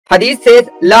Hadith says,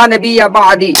 La Nabiyya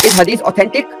Ba'di. Is hadith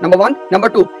authentic? Number one. Number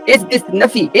two, is this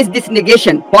nafi, is this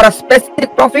negation for a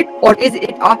specific prophet, or is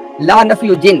it a La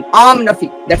Nafiyu Jinn, Am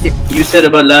Nafi? That's it. You said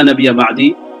about La Nabiyya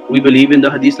Ba'di. We believe in the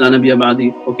hadith La Nabiyya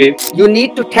Ba'di. Okay. You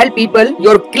need to tell people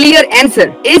your clear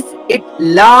answer. Is it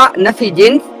La Nafi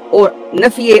Jinn, or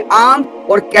Nafi Am,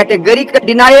 or categorical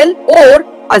denial, or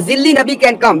a Zilli Nabi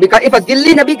can come? Because if a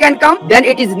Zilli Nabi can come, then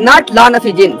it is not La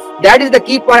Nafi Jins. That is the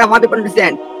key point I want people to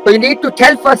understand. So you need to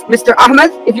tell first, Mr. Ahmad,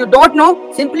 if you don't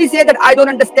know, simply say that I don't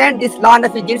understand this La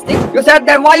Nafi Jins thing. You said,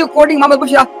 then why are you quoting Muhammad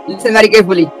Bushra? Listen very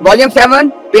carefully. Volume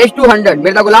 7, page 200.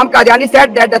 Mirza Ghulam Qadiani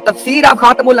said that the tafsir of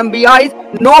Khatam al-Anbiya is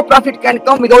no prophet can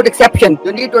come without exception.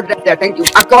 You need to address that. Thank you.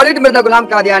 According to Mirza Ghulam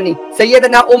Qadiani,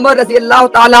 Sayyidina Umar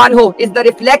Raziyallahu Ta'ala Anhu is the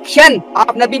reflection of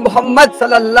Nabi Muhammad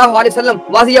Sallallahu Alaihi Wasallam.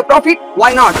 Was he a prophet?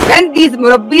 Why not? When these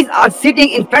murabbis are sitting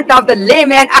in front of the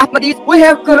layman Ahmadis, we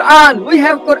have Quran, we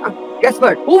have Quran. Guess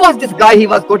what? Who was this guy he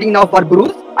was quoting now for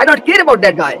Buruz? I don't care about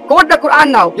that guy. Quote the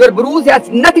Quran now. Your Buruz has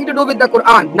nothing to do with the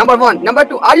Quran. Number one. Number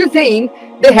two, are you saying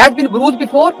there has been Buruz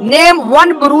before? Name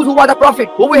one Buruz who was a prophet,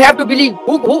 who we have to believe.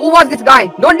 Who was this guy?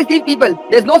 Don't deceive people.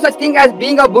 There's no such thing as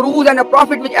being a Buruz and a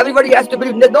prophet which everybody has to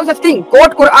believe. There's no such thing.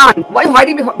 Quote Quran. Why are you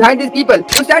hiding behind these people?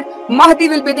 You said Mahdi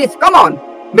will be this. Come on.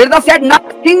 Mirza said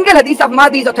not a single hadith of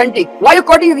Mahdi is authentic. Why are you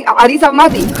quoting the hadith of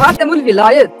Mahdi? Khatamul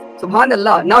Vilayat.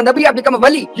 Subhanallah. Now Nabi have become a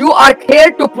wali. You are here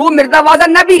to prove Mirza was a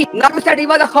Nabi. Now you said he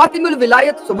was a Khatimul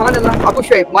Vilayat. Subhanallah. Abu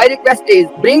Shaykh, my request is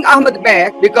bring Ahmad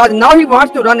back, because now he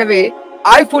wants to run away.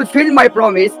 I fulfilled my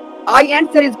promise. I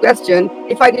answered his question.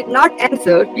 If I did not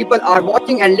answer, people are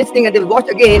watching and listening and they will watch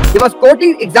again. He was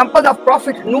quoting examples of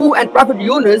Prophet Nuh and Prophet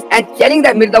Yunus and telling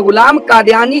that Mirza Ghulam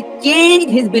Qadiani changed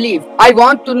his belief. I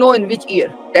want to know in which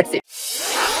year. That's it.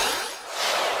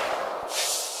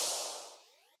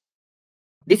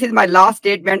 This is my last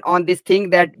statement on this thing,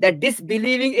 that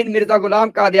disbelieving in Mirza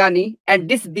Ghulam Qadiani and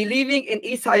disbelieving in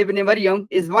Isa ibn Maryam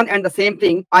is one and the same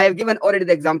thing. I have given already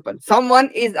the example. Someone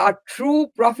is a true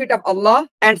prophet of Allah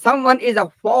and someone is a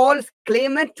false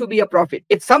claimant to be a prophet.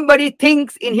 If somebody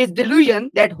thinks in his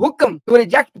delusion that hukum to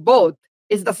reject both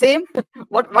is the same,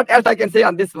 what else I can say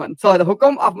on this one? So the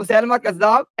hukum of Musaylama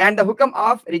Kazzab and the hukum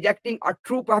of rejecting a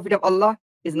true prophet of Allah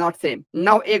is not same.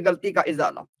 Now, a galti ka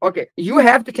izala. Okay, you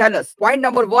have to tell us. Point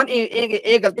number one,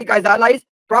 a galti ka izala is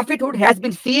prophethood has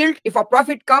been sealed. If a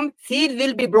prophet comes, seal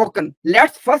will be broken.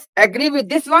 Let's first agree with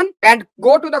this one and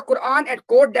go to the Quran and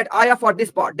quote that ayah for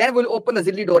this part. Then we'll open the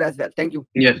Zilli door as well. Thank you.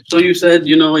 Yes. So you said,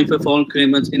 if a false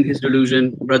claimant in his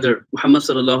delusion, brother, Muhammad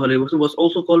sallallahu alaihi wasallam was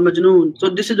also called Majnoon. So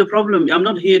this is the problem. I'm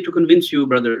not here to convince you,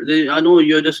 brother. I know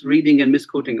you're just reading and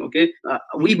misquoting, okay?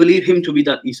 We believe him to be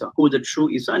that Isa, who is the true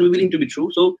Isa, and we believe him to be true.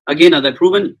 So again, as I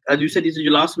proven, as you said, this is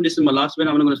your last one, this is my last one.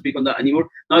 I'm not going to speak on that anymore.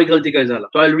 Now,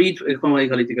 so I'll read from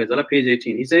page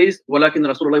 18. He says, "Walakin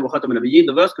Rasulullah wa Khatam al-Nabiyyin."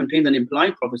 The verse contains an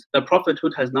implied prophecy. The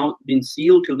prophethood has now been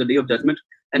sealed till the day of judgment,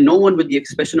 and no one with the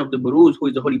expression of the Buruz, who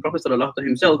is the Holy Prophet sallallahu alaihi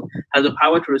himself, has the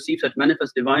power to receive such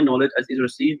manifest divine knowledge as is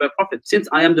received by prophets. Since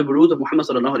I am the Buruz of Muhammad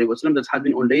sallallahu alaihi wasallam that has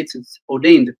been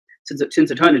ordained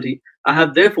since eternity, I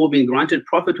have therefore been granted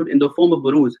prophethood in the form of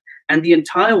Buruz, and the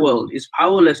entire world is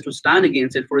powerless to stand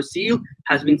against it, for a seal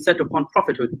has been set upon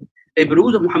prophethood. A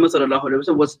Buruz of Muhammad sallallahu alaihi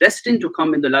wasallam was destined to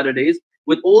come in the latter days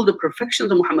with all the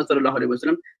perfections of Muhammad sallallahu alaihi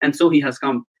wasallam, and so he has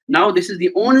come. Now this is the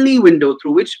only window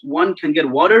through which one can get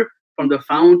water from the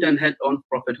fountainhead on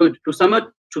prophethood. To sum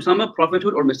up,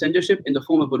 prophethood or messengership in the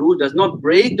form of Buruz does not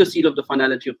break the seal of the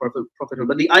finality of prophethood,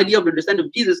 but the idea of the descent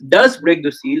of Jesus does break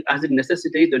the seal, as it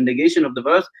necessitates the negation of the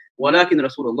verse, "Walakin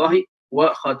Rasulullah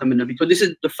wa Khatam al-Nabi." So this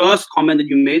is the first comment that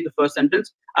you made, the first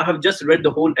sentence. I have just read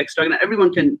the whole extract, and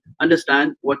everyone can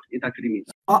understand what it actually means.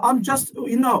 I'm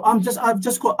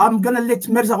gonna let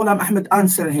Mirza Ghulam Ahmad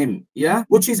answer him, yeah,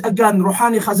 which is again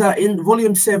Ruhani Khaza'in,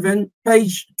 volume 7,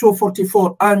 page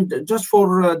 244. And just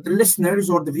for the listeners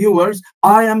or the viewers,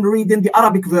 I am reading the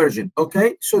Arabic version,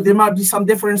 okay? So there might be some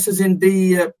differences in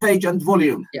the page and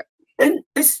volume. Yeah. And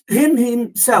it's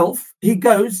himself, he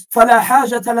goes, فَلَا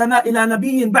حَاجَةَ لَنَا إِلَى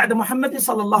نَبِيٍّ بَعْدَ مُحَمَّدٍ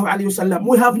صَلَّى اللَّهُ عَلَيْهِ وسلم.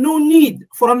 We have no need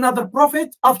for another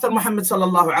prophet after Muhammad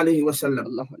sallallahu alayhi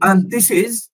wasallam. And this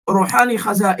is Ruhani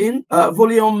Khaza'in,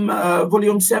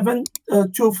 volume 7,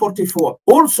 244.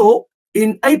 Also,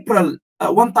 in April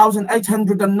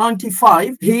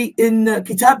 1895, he in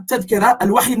Kitab Tadkira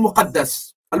Al-Wahy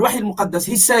Al-Muqaddas,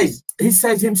 he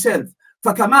says himself,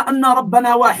 فَكَمَا أَنَّ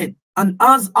رَبَّنَا وَاحِدٍ. And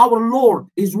as our Lord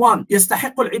is one,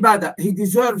 يستحق العبادة, he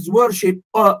deserves worship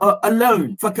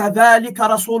alone. فكذلك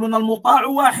رسولنا المطاع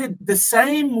واحد. The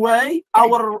same way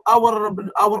our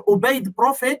obeyed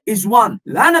prophet is one.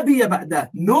 لا نبي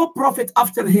بعده, no prophet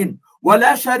after him.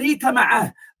 ولا شريك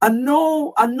معه, and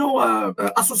no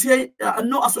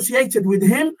associated with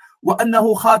him,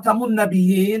 وأنه خاتم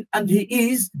النبيين, and he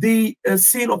is the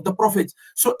seal of the prophets.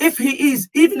 So if he is,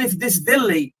 even if this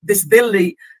Delhi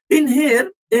in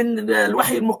here in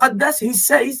الوحي المقدس, he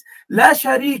says لا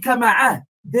شريك معه,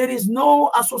 there is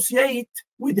no associate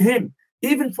with him,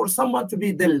 even for someone to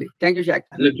be Delhi. Thank you, Sheikh.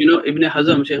 Look, you know, Ibn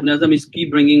Hazm, Sheikh Ibn Hazm is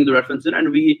keep bringing the references,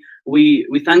 and we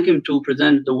thank him to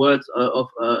present the words of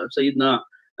Sayyidina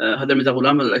Hadar Mirza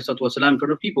Ghulam Wasalam in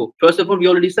front of people. First of all, we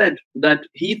already said that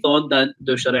he thought that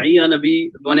the Shari'ah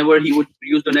Nabi, whenever he would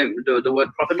use the name, the word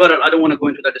Prophet, but I don't want to go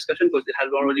into that discussion because it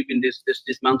has already been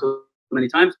dismantled many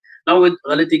times. Now with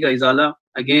Ghalati Ka Izala,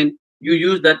 again, you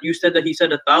use that, you said that he said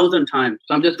 1,000 times.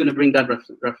 So I'm just going to bring that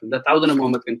reference. The 1,000 of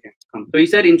Muhammad can come. So he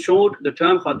said, in short, the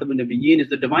term Khatam al-Nabiyyin is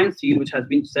the divine seal which has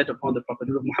been set upon the Prophet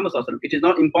of Muhammad. It is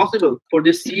not impossible for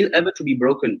this seal ever to be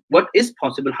broken. What is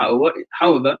possible,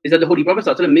 however, is that the Holy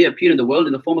Prophet may appear in the world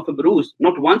in the form of a Buruz,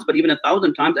 not once, but even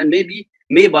 1,000 times, and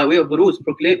may by way of Buruz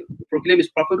proclaim his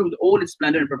prophethood with all its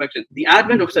splendor and perfection. The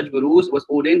advent of such Buruz was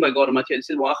ordained by God Almighty. It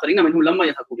says,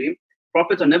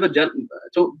 prophets are never judged.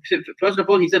 So first of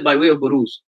all, he said by way of Buruz.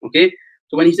 Okay.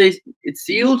 So when he says it's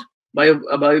sealed by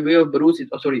way of Buruz,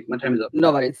 sorry, my time is up.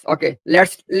 No worries. Okay,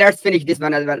 let's finish this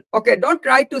one as well. Okay, don't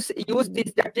try to use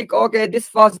this tactic. Okay,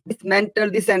 this was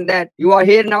dismantle, this and that. You are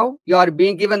here now. You are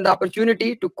being given the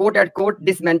opportunity to quote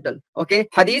dismantle. Okay,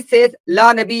 Hadith says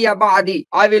La Nabiyya Ba'di.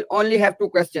 I will only have two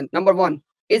questions. Number one,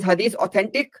 is Hadith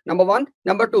authentic? Number one.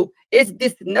 Number two, is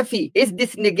this nafi, is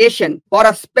this negation for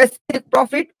a specific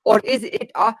prophet, or is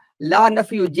it a la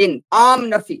nafi jinn,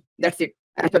 am nafi? That's it.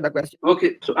 Answer the question.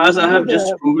 Okay, so as I have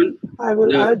just proven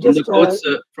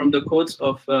from the quotes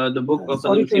of the book of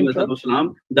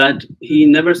Asalam, that he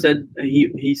never said,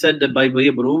 he said that by way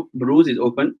of Buruz is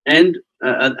open, and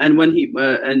when he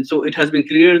and so it has been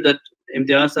clear that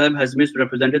Imtiaz Sahib has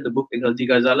misrepresented the book in Ghalati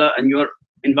Ka Izala, and you are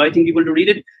inviting people to read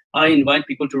it. I invite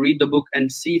people to read the book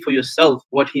and see for yourself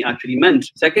what he actually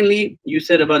meant. Secondly, you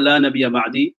said about La Nabiyya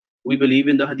Ba'di. We believe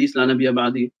in the hadith La Nabiyya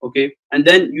Ba'di. Okay. And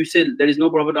then you said there is no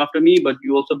prophet after me, but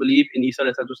you also believe in Isa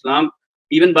alayhi salam.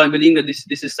 Even by believing that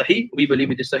this is Sahih, we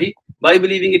believe it is Sahih. By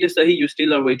believing it is Sahih, you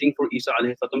still are waiting for Isa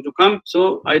alayhi salam to come.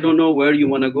 So I don't know where you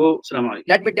want to go. Assalamu alaikum.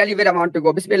 Let me tell you where I want to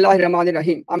go.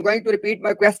 Bismillahirrahmanirrahim. I'm going to repeat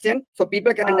my question so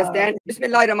people can understand.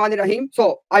 Bismillahirrahmanirrahim.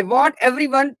 So I want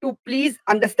everyone to please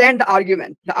understand the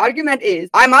argument. The argument is,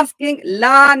 I'm asking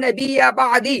La Nabiyya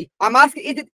Ba'di. I'm asking,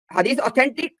 is it hadith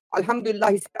authentic?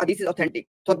 Alhamdulillah, hadith is authentic.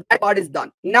 So that part is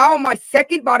done. Now my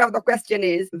second part of the question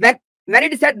is, when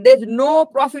it is said there's no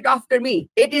prophet after me,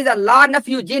 it is a law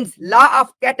nafi jins, law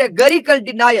of categorical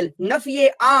denial, nafi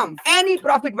am, any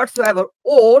prophet whatsoever,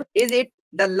 or is it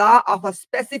the law of a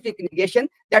specific negation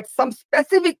that some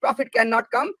specific prophet cannot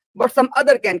come, but some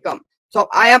other can come? So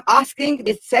I am asking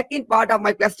this second part of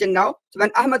my question now. So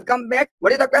when Ahmad come back,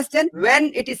 what is the question?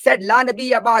 When it is said La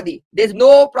Nabiyya Ba'di, there's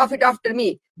no prophet after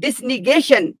me, this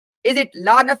negation, is it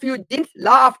law nafi jins,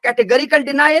 law of categorical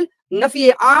denial,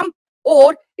 nafi am,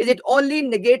 or is it only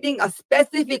negating a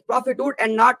specific prophethood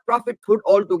and not prophethood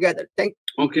altogether? Thank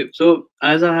you. Okay, so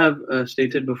as I have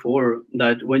stated before,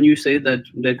 that when you say that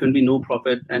there can be no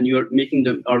prophet and you're making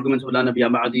the arguments of La Nabiyya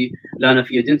Ba'di, La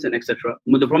Nafiyya Jinsan, etc.,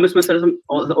 the Prophet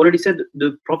already said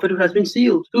the prophethood has been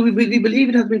sealed. So we believe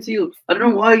it has been sealed. I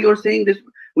don't know why you're saying this.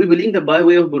 We believe that by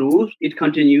way of Buruz, it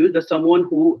continues that someone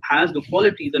who has the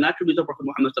qualities and attributes of Prophet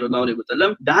Muhammad sallallahu alaihi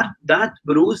wasallam, that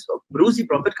Buruzi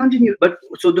prophet continues. But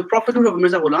so the prophethood of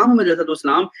Mirza Ghulam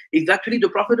Islam is actually the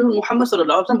prophethood of Muhammad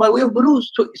sallallahu alaihi wasallam by way of Buruz.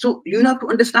 So you have to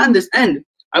understand this. And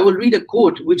I will read a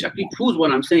quote which actually proves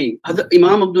what I'm saying.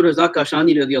 Imam Abdul Razak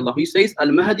Kashani radiyallahu, he says,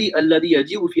 Al-Mahdi alladhi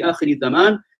yaji'u fi akhir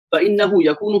zaman, فإنه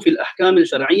يكون في الأحكام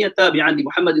الشرعية تابعا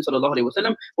لمحمد صلى الله عليه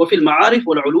وسلم، وفي المعارف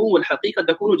والعلوم والحقيقة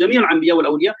تكون جميع الأنبياء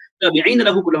والأولياء تابعين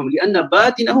له كلهم، لأن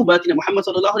باطنه باطن محمد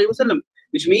صلى الله عليه وسلم.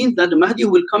 Which means that the Mahdi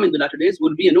who will come in the latter days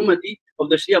will be an ummati of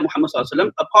the Shia Muhammad sallallahu alaihi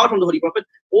wasallam. Apart from the Holy Prophet,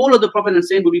 all of the Prophet and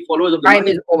Saint will be followers of the Time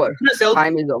Mahdi. is over.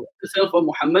 Time is over. The self of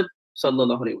Muhammad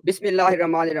sallallahu alaihi wasallam.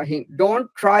 Bismillahirrahmanirrahim. Don't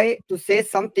try to say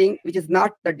something which is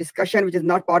not the discussion, which is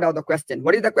not part of the question.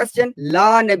 What is the question?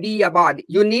 La Nabiyya Ba'di.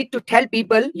 You need to tell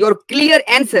people your clear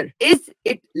answer. Is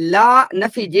it La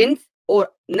Nafi Jins, or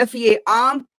Nafi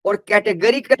Am, or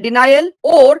categorical denial,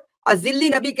 or a Zilli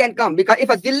Nabi can come? Because if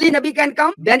a Zilli Nabi can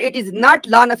come, then it is not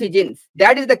La Nafi Jins.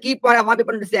 That is the key point I want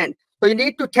people to understand. So you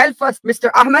need to tell first,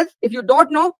 Mr. Ahmad. If you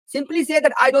don't know, simply say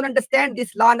that I don't understand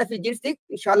this La Nafi Jins thing.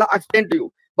 Inshallah, I'll explain to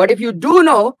you. But if you do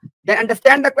know, then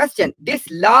understand the question. This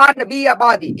La Nabiyya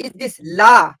Ba'di, is this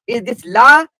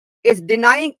law is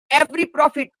denying every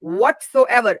prophet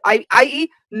whatsoever, i.e.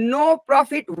 no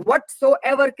prophet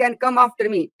whatsoever can come after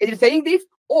me. Is it saying this?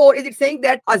 or is it saying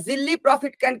that a Zilli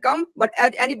prophet can come, but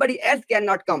anybody else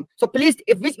cannot come? So please,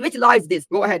 which law is this?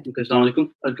 Go ahead. Okay, Assalamu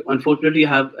alaikum. Unfortunately, I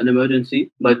have an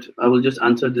emergency, but I will just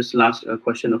answer this last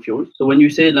question of yours. So when you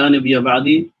say La Nabiya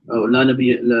Ba'di,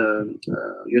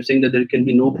 you're saying that there can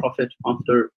be no prophet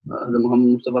after the Muhammad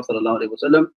Mustafa sallallahu alaihi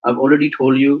wasallam. I've already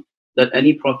told you that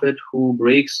any prophet who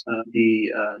breaks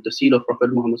the seal of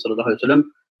Prophet Muhammad sallallahu alaihi wasallam,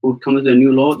 who comes with a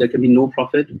new law, there can be no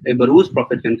prophet. A Baruz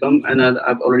prophet can come, and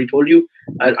I've already told you.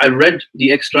 I read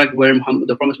the extract where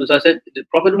the Prophet said the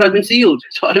prophet has been sealed.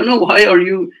 So I don't know why are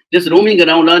you just roaming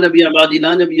around La Nabiya Ba'di,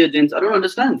 La Nabiya Jins. I don't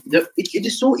understand. It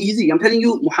is so easy. I'm telling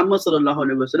you, Muhammad sallallahu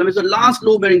alaihi wasallam is the last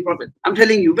law-bearing prophet. I'm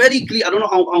telling you very clear. I don't know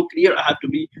how clear I have to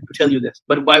be to tell you this.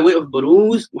 But by way of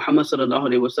Baruz, Muhammad sallallahu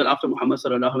alaihi wasallam, after Muhammad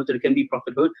sallallahu alaihi wasallam, there can be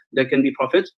prophethood, there can be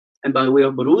prophets, and by way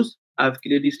of Baruz, I've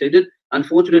clearly stated.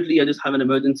 Unfortunately, I just have an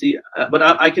emergency, but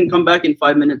I can come back in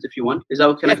 5 minutes if you want. Is that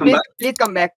okay? Can I come back? Please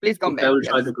come back. Please come back. I will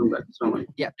try to come back.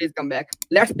 Yeah, please come back.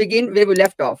 Let's begin where we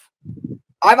left off.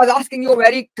 I was asking you a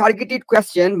very targeted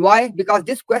question. Why? Because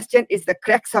this question is the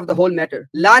crux of the whole matter.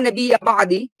 La Nabiya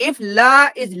Ba'di. If La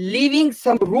is leaving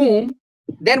some room,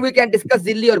 then we can discuss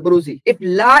Zilli or Baruzi. If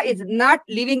La is not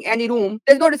leaving any room,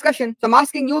 there's no discussion. So I'm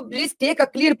asking you, please take a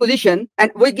clear position.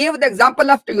 And we gave the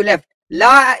example after you left.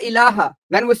 La ilaha.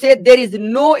 When we say there is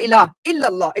no ilah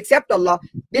illallah except Allah,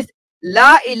 this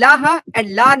La ilaha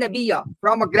and La Nabiya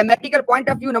from a grammatical point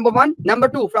of view, number one. Number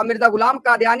two, from Mirza Ghulam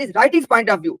Qadiani's writings point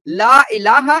of view, La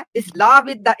ilaha is La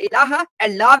with the ilaha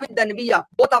and La with the Nabiya.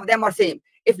 Both of them are same.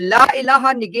 If La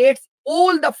ilaha negates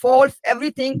all the faults,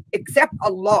 everything except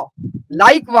Allah.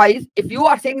 Likewise, if you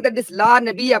are saying that this La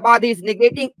Nabiya Ba'di is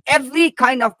negating every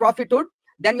kind of prophethood,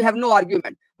 then we have no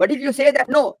argument. But if you say that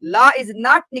no, La is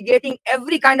not negating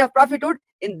every kind of prophethood,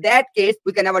 in that case,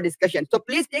 we can have a discussion. So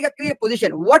please take a clear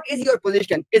position. What is your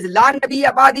position? Is La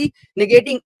Nabiya Ba'di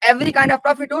negating every kind of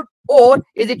prophethood, or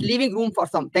is it leaving room for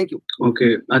some? Thank you.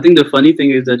 Okay. I think the funny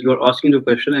thing is that you're asking the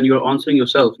question and you're answering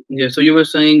yourself. Yeah. So you were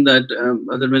saying that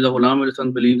Hazrat Mirza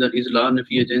Ghulam believe that is La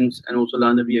Nabiya Jins and also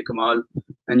La Nabiya Kamal.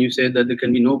 And you said that there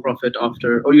can be no prophet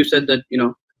after, or you said that,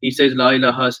 he says La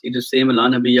ilaha is the same La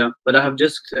Nabiya, but I have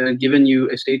just given you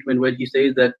a statement where he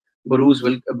says that a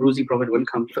Baruzi prophet will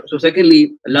come. So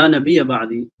secondly, La Nabiya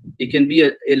Ba'di, it can be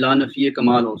a La Nafiya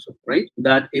Kamal also, right?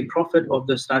 That a prophet of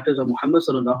the status of Muhammad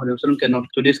sallallahu alaihi wasallam cannot.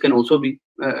 So this can also be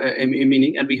a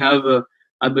meaning, and we have.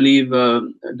 I believe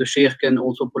the Shaykh can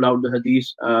also pull out the hadith.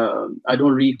 I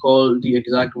don't recall the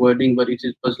exact wording, but it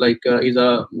was like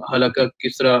Iza halaka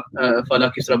Kisra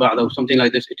fala Kisra ba'da, or something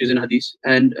like this. It is in hadith.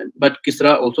 But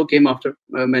Kisra also came after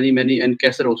many, and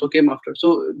Kaisar also came after.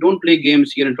 So don't play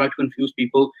games here and try to confuse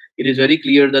people. It is very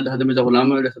clear that Hazrat Mirza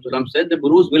Ghulam said the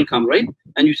Buruz will come, right?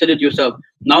 And you said it yourself.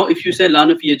 Now, if you say La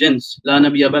Nafiya Jins, La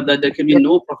Nabiya Ba'd, that there can be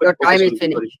no prophet. Your time is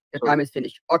finished. Your time is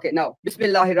finished. Okay, now,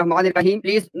 Bismillahir Rahmanir Rahim.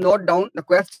 Please note down the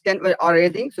question we are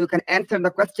raising so you can answer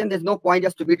the question. There's no point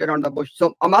just to beat around the bush.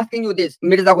 So I'm asking you this.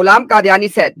 Mirza Ghulam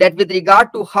Qadiani said that with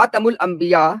regard to Khatamul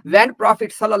Anbiya, when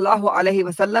Prophet sallallahu alaihi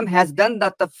wasallam has done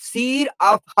the tafsir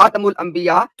of Khatamul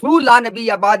Anbiya through La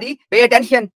Nabiya Ba'di, pay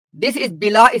attention. This is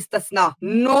bila istasna,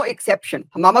 no exception.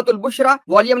 Hamamatul Bushra,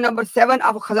 volume number 7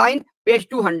 of Khazain, page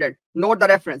 200. Note the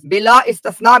reference. Bila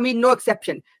istasna means no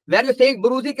exception. When you're saying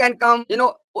Baruzi can come,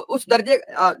 us darje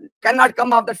cannot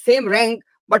come of the same rank,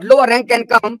 but lower rank can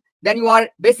come, then you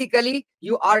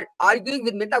are arguing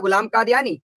with Mirza Ghulam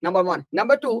Qadiani. Number one.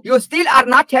 Number two, you still are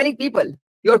not telling people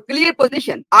your clear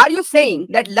position. Are you saying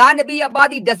that La Nabiya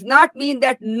Ba'di does not mean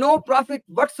that no prophet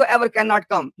whatsoever cannot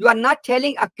come? You are not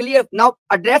telling a clear. Now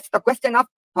address the question of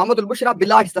Muhammadul Bushra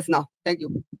Bila Istasna. Thank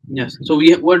you. Yes. So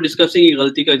we were discussing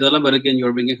Ghalti Ka Izala, but again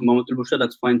you're bringing Muhammadul Bushra.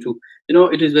 That's fine too.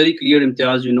 It is very clear,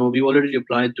 Imtiaz. We already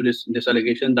replied to this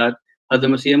allegation that Hazrat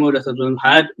Masih Maud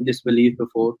had this belief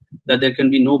before that there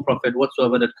can be no prophet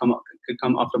whatsoever that could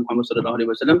come after Muhammad sallallahu alaihi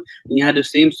wasallam. He had the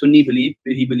same Sunni belief.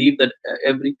 He believed that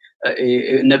every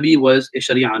Nabi was a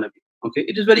Sharia Nabi. Okay,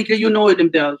 it is very clear. It,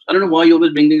 Imtiaz. I don't know why you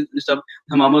always bring this up,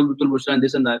 Muhammadul Bushra and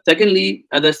this and that. Secondly,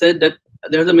 as I said, that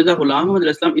there's a Mirza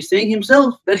Ghulam is saying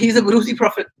himself that he's a Baruzi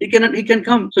prophet. He can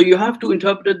come. So you have to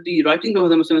interpret the writing of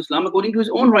Hazrat Masih according to his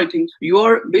own writings. You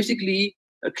are basically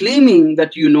claiming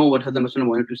that you know what Hazrat Masih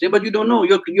wanted to say, but you don't know.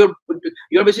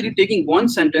 You're basically taking one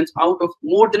sentence out of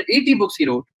more than 80 books he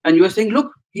wrote, and you are saying,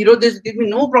 look, he wrote this, give me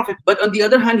no prophet. But on the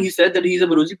other hand, he said that he is a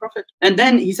Baruzi prophet. And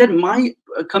then he said, my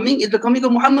coming is the coming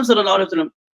of Muhammad sallallahu alaihi wasallam.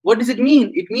 What does it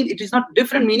mean? It means it is not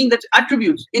different meaning, that's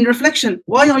attributes. In reflection,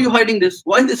 why are you hiding this?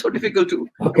 Why is this so difficult to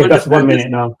Okay, that's 1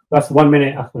 minute now. That's 1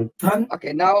 minute, Ahmed.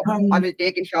 Okay, now I will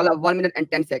take inshallah 1 minute and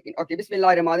 10 seconds. Okay,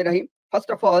 Bismillahir Rahmanir Rahim.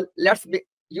 First of all,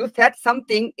 you said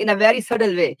something in a very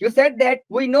subtle way. You said that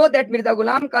we know that Mirza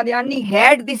Ghulam Qadiani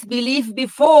had this belief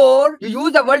before. You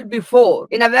use the word before.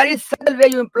 In a very subtle way,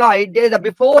 you implied there is a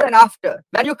before and after.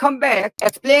 When you come back,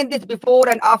 explain this before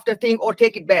and after thing or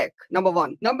take it back. Number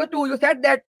one. Number two, you said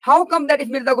that how come that if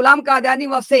Mirza Ghulam Qadiani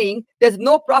was saying there's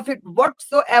no prophet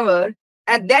whatsoever,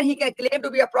 and then he can claim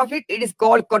to be a prophet, it is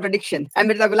called contradiction. And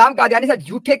Mirza Ghulam Qadiani said,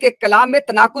 "Jhoote ke kalam mein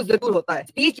tanaquz zarur hota hai."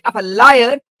 Speech of a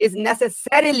liar is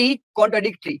necessarily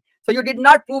contradictory. So you did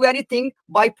not prove anything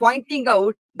by pointing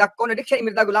out the contradiction in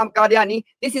Mirza Ghulam Qadiani.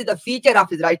 This is the feature of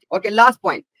his writing. Okay, last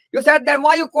point. You said that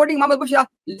why you quoting Muhammad Bushra?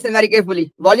 Listen very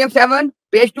carefully. Volume 7,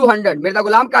 page 200. Mirza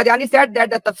Ghulam Qadiani said that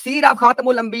the tafsir of Khatam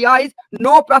al-Anbiya is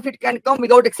no prophet can come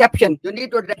without exception. You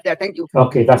need to address that. Thank you.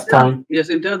 Okay, that's time. Yes,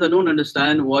 Imtiaz, I don't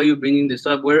understand why you're bringing this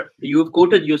up where you've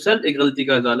quoted yourself a Ghalati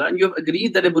ka Izala and you have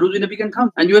agreed that a Buruzi Nabi can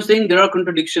come. And you are saying there are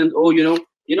contradictions. Oh,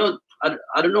 I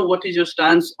don't know what is your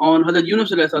stance on Hazrat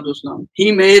Yunus alayhi salatu wasalam.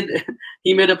 He made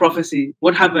a prophecy.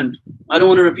 What happened? I don't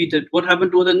want to repeat it. What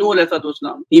happened to Hazrat Nuh alayhi salatu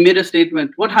wasalam? He made a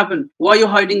statement. What happened? Why are you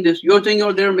hiding this? You're saying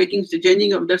you're there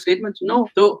changing of their statements? No.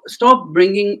 So stop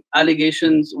bringing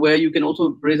allegations where you can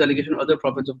also raise allegations of other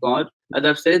prophets of God. As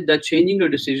I've said, that changing your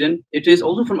decision, it is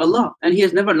also from Allah. And he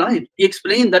has never lied. He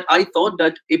explained that I thought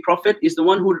that a prophet is the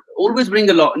one who always bring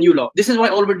a new law. This is why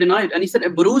all were denied. And he said a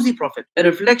Buruzi prophet,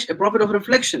 a prophet of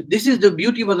reflection. This is the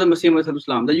beauty of the Messiah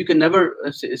Islam, that you can never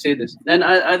say this. And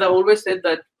as I always said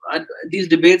that these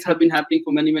debates have been happening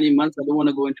for many, many months. I don't want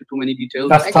to go into too many details.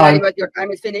 That's Thank you very much. Your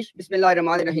time is finished. Bismillah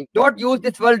ar-Rahman ar-Rahim. Don't use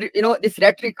this word, this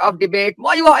rhetoric of debate.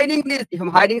 Why are you hiding this? If I'm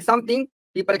hiding something,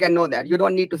 people can know that. You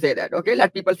don't need to say that. Okay,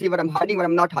 let people see what I'm hiding, what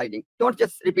I'm not hiding. Don't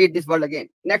just repeat this word again.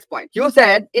 Next point. You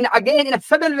said again in a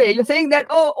subtle way, you're saying that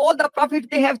all the prophets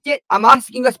they have changed. I'm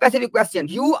asking you a specific question.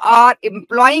 You are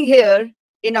implying here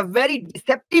in a very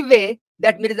deceptive way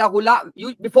that Mirza Ghulam,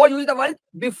 before you use the word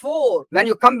before, when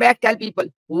you come back, tell people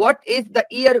what is the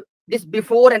year, this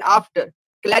before and after.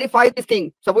 Clarify this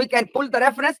thing so we can pull the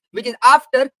reference which is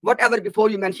after whatever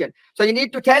before you mentioned. So you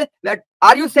need to tell that,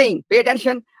 are you saying, pay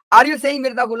attention, are you saying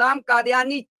Mirza Ghulam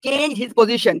Qadiani changed his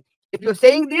position? If you're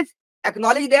saying this,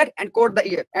 acknowledge that and quote the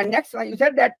year. And next one, you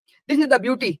said that this is the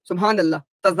beauty, subhanallah.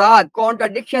 Tazad,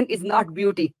 contradiction is not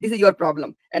beauty. This is your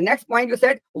problem. And next point, you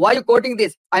said, why are you quoting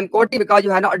this? I'm quoting because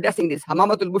you are not addressing this.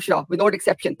 Hamamatul Bushra, without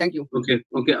exception. Thank you. Okay.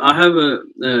 I have,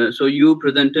 so you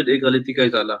presented a Ghalati ka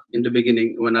Izala in the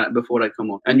beginning before I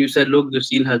come on. And you said, look, the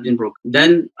seal has been broken.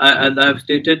 Then, as I have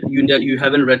stated, you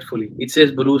haven't read fully. It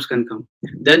says, Buruz can come.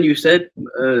 Then you said,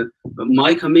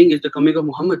 my coming is the coming of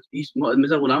Muhammad.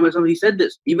 Mirza Ghulam, he said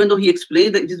this, even though he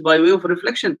explained that it is by way of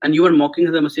reflection. And you are mocking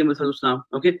the Messiah Islam.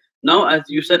 Okay. Now, as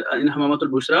you said in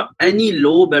Hamamatul Bushra, any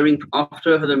law bearing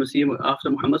after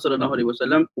Muhammad sallallahu alaihi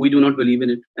wasallam, we do not believe in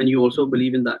it, and you also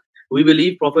believe in that. We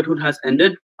believe prophethood has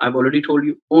ended. I've already told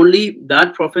you. Only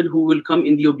that prophet who will come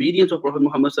in the obedience of Prophet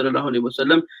Muhammad sallallahu alaihi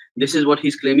wasallam. This is what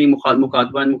he's claiming. The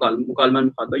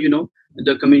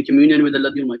communion with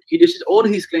Allah the Almighty. This is all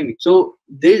he's claiming. So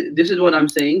this is what I'm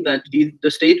saying, that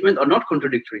the statements are not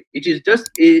contradictory. It is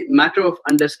just a matter of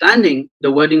understanding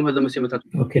the wording of the Messiah.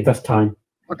 Okay, that's time.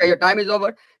 Okay, your time is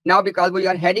over now because we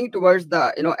are heading towards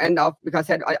the end of, because I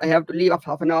said I have to leave after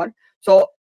half an hour. So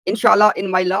inshallah,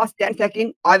 in my last 10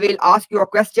 seconds, I will ask you a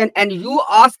question and you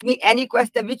ask me any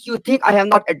question which you think I have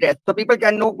not addressed, so people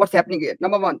can know what's happening here.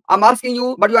 Number one, I'm asking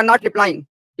you, but you are not replying.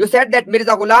 You said that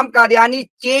Mirza Ghulam Qadiani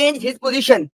changed his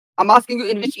position. I'm asking you,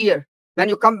 in which year? When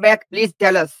you come back, please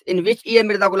tell us in which year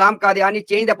Mirza Ghulam Qadiani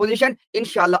changed the position.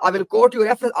 Inshallah, I will quote your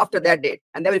reference after that date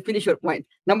and then will finish your point.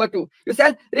 Number two, you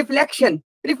said reflection.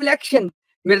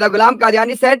 Mirza Ghulam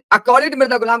Qadiani said, according to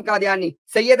Mirza Ghulam Qadiani,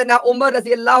 Sayyidina Umar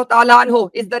Raziyallahu Ta'ala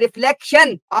Anhu is the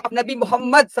reflection of Nabi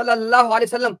Muhammad Sallallahu Alaihi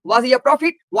Wasallam. Was he a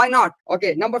prophet? Why not?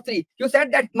 Okay, number three, you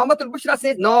said that Hamamatul Bushra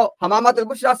says, no. Hamamatul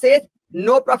Bushra says,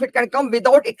 no prophet can come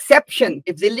without exception.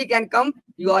 If Zilli can come,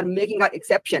 you are making an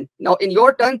exception. Now, in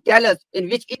your turn, tell us in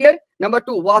which year. Number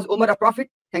two, was Umar a prophet?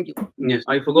 Thank you. Yes,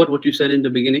 I forgot what you said in the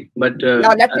beginning, but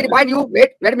now let me remind you.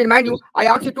 Wait, let me remind you. I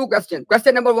asked you two questions.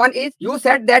 Question number one is, you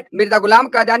said that Mirza Ghulam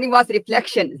Qadiani was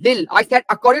reflection, zil. I said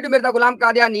according to Mirza Ghulam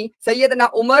Qadiani,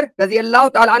 Sayyidina Umar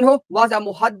Raziyallahu Ta'ala Anhu was a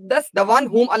muhaddas, the one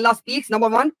whom Allah speaks. Number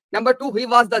one. Number two, he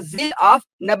was the zil of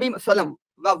Nabi Sallam.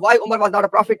 Why Umar was not a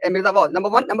prophet and Mirza was? Number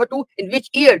one. Number two, in which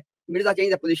year Mirza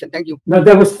changed the position? Thank you. No,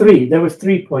 there was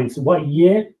three points. What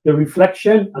year, the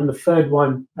reflection, and the third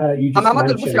one you just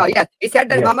mentioned. Bushra, yes. He said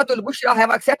that Hamamatul Bushra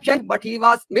have exception, but he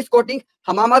was misquoting.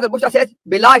 Hamamatul Bushra says,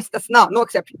 Bila istasna, no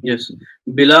exception. Yes.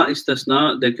 Bila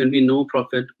istasna, there can be no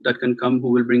prophet that can come who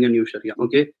will bring a new Sharia.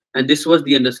 Okay. And this was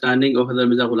the understanding of Hazrat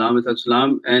Mirza Ghulam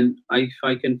Salam. And if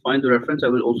I can find the reference, I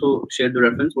will also share the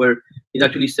reference where it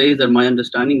actually says that my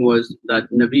understanding was that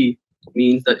Nabi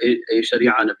means that a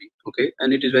Sharia Nabi. Okay,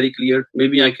 and it is very clear.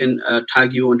 Maybe I can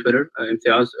tag you on Twitter,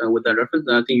 Imtiaz, with that reference.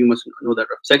 I think you must know that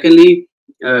reference. Secondly,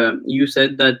 you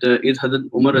said that is Hazrat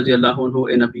Umar radiallahu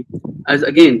anhu a Nabi. As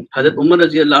again, Hazrat Umar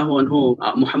radiallahu anhu,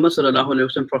 Muhammad sallallahu alaihi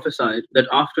wasallam prophesied that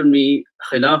after me,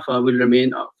 Khilafah will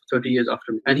remain 30 years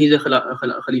after me, and he's a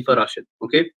Khalifa Rashid.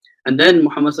 Okay, and then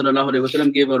Muhammad sallallahu alaihi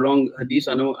wasallam gave a wrong hadith.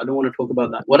 I don't want to talk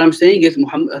about that. What I'm saying is,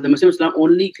 the Muslim Islam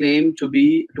only claim to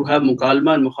have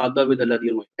mukalma and mukhadda with Allah,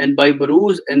 and by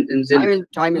baruz and zil.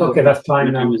 Time is okay, that's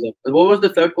time now. What was the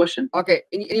third question? Okay,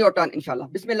 in your turn, inshallah.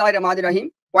 Bismillahir Rahmanir Rahim.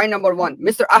 Point number 1,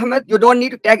 Mr. Ahmed, you don't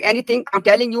need to tag anything. I'm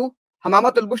telling you,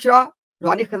 Hamamatul Bushra,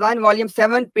 Rani Khazan, volume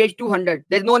 7, page 200.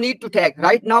 There's no need to tag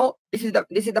right now. This is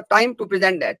the time to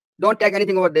present that. Don't tag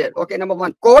anything over there. Okay, number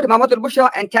 1. Quote Hamamatul Bushra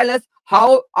and tell us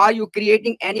how are you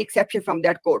creating any exception from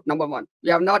that quote. Number 1. We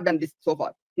have not done this so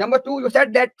far. Number 2, you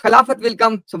said that Khilafat will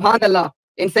come. Subhanallah.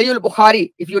 In Sahih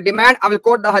al-Bukhari, if you demand, I will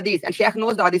quote the hadith, and Shaykh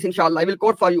knows the hadith, inshallah. I will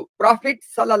quote for you. Prophet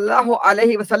sallallahu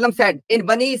alaihi wasallam said, in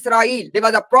Bani Israel, there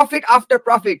was a prophet after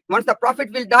prophet. Once the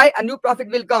prophet will die, a new prophet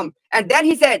will come. And then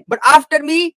he said, but after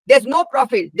me, there's no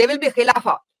prophet. There will be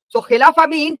Khilafah. So Khilafah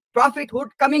means prophethood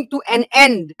coming to an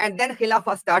end, and then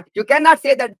Khilafah start. You cannot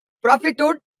say that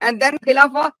prophethood, and then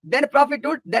Khilafah, then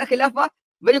prophethood, then Khilafah.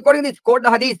 When you quoting this, quote the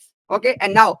hadith. Okay,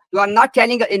 and now you are not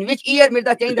telling us in which year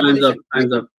Mirza changed the position.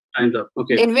 Time's up.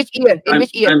 Okay. In which year? In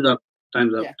which year?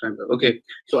 Time's up. Okay.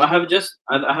 So I have just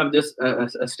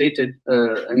stated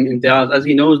Imtiaz, as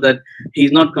he knows that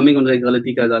he's not coming on the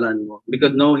Ghalati Ka Izala anymore,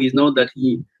 because no, he's knows that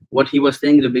what he was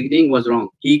saying in the beginning was wrong.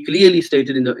 He clearly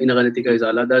stated in Ghalati Ka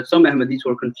Izala that some Ahmadis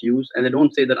were confused and they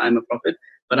don't say that I'm a prophet,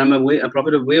 but I'm a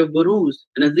prophet of way of Buruz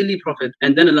and a Zilli prophet.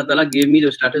 And then Allah Ta'ala gave me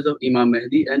the status of Imam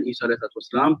Mahdi and Isa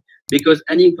Islam, because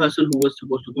any person who was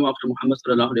supposed to come after Muhammad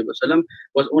sallallahu alaihi wasallam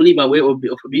was only by way of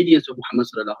obedience of Muhammad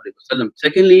sallallahu alaihi wasallam.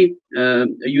 Secondly,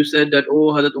 you said that,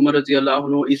 oh, Hazrat Umar radiallahu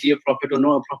anhu, is he a prophet or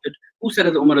not a prophet? Who said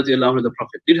Hazrat Umar radiallahu anhu is a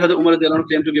prophet? Did Hazrat Umar radiallahu anhu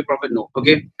claim to be a prophet? No.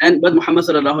 Okay. But Muhammad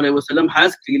sallallahu alaihi wasallam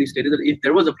has clearly stated that if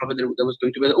there was a prophet, there was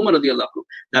going to be Umar radiallahu anhu.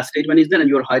 That statement is there, and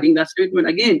you're hiding that statement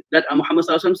again that Muhammad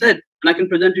sallallahu alaihi wasallam said. And I can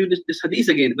present to you this hadith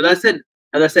again. But as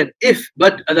I said,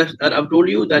 I've told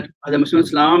you that as a Muslim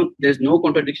Islam, there's no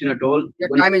contradiction at all.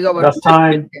 Your time is over. That's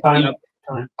time.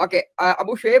 Okay,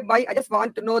 Abu Shaib bhai, I just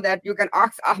want to know that you can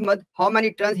ask Ahmad how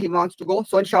many turns he wants to go.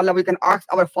 So inshallah, we can ask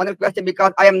our final question,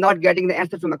 because I am not getting the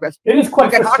answer to my question. It is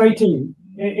quite frustrating.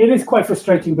 It is quite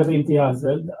frustrating with Imtiaz.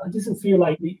 I just feel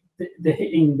like they're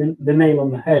hitting the nail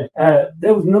on the head.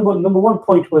 There was number 1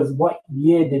 point was, what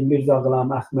year did Mirza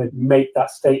Ghulam Ahmad make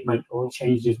that statement or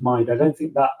changed his mind? I don't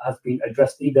think that has been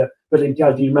addressed either. But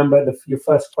Imtiaz, do you remember your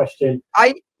first question?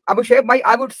 Abu Shaib bhai,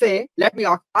 I would say, let me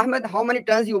ask Ahmed how many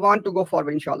turns you want to go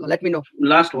forward, inshallah. Let me know.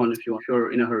 Last one, if you want.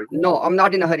 You're in a hurry. No, I'm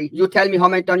not in a hurry. You tell me how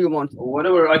many turns you want.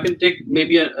 Whatever. I can take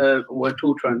maybe a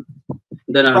 2 turn.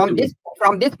 Then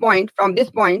from this point,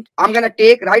 I'm gonna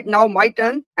take right now my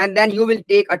turn, and then you will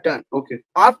take a turn. Okay.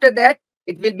 After that,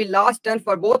 it will be last turn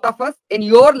for both of us. In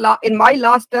my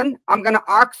last turn, I'm gonna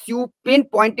ask you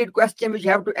pinpointed question which you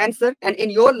have to answer, and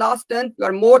in your last turn, you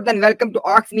are more than welcome to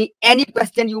ask me any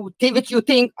question which you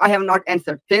think I have not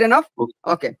answered. Fair enough?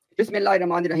 Okay. Bismillahir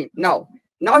Rahmanir Rahim.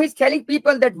 Now he's telling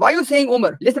people that why you saying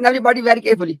Umar. Listen, everybody, very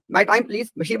carefully. My time,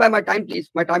 please. Bashir bhai, my time, please.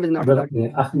 My time is not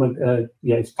started. Ahmed,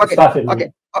 it's okay. Started now.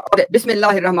 Okay.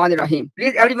 Bismillahir Rahmanir Rahim.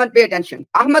 Please, everyone, pay attention.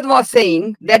 Ahmad was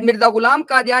saying that Mirza Ghulam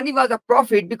Qadiani was a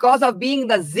prophet because of being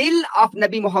the zil of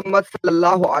Nabi Muhammad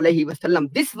sallallahu alaihi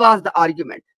wasallam. This was the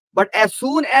argument. But as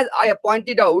soon as I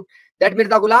pointed out that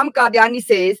Mirza Ghulam Qadiani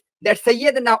says that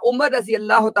Sayyidina Umar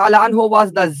radiallahu ta'ala anhu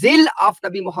was the zil of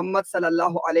Nabi Muhammad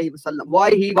sallallahu alaihi wasallam.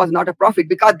 Why he was not a prophet?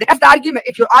 Because that's the argument.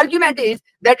 If your argument is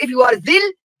that if you are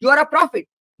zil, you are a prophet,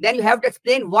 then you have to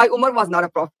explain why Umar was not a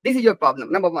prophet. This is your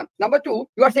problem, number 1. Number 2,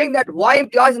 you are saying that why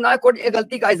Imtiaz is not quoting a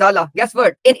Ghalti Ka Izala. Guess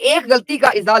what? In Ek Ghalti Ka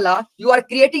Izala, you are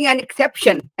creating an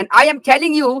exception. And I am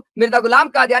telling you, Mirza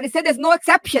Ghulam Qadiani said there's no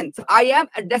exception. So I am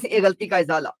addressing a Ghalti Ka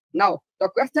Izala. Now, the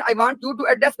question I want you to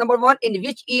address, number 1, in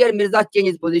which year Mirza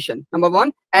changed his position? Number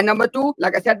 1. And number 2,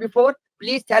 like I said before,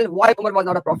 please tell why Umar was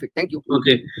not a prophet. Thank you.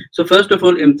 Okay. So first of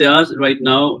all, Imtiaz right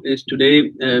now is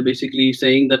today basically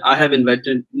saying that I have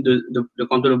invented the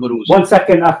contour of Buruz. 1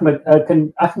 second, Ahmed.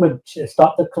 Can Ahmed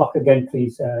start the clock again,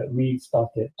 please? Restart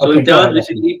it. So okay, Imtiaz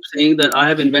basically saying that I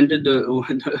have invented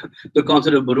the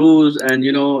concept of Buruz and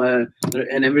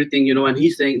and everything, and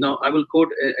he's saying, now I will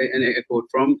quote a quote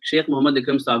from Sheikh Muhammad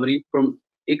Ikram Sabri from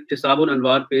Iktisabul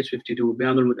Anwar, page 52,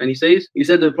 and he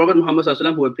said the Prophet Muhammad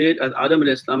Asalam, who appeared as Adam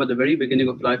al-Islam at the very beginning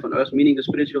of life on earth, meaning the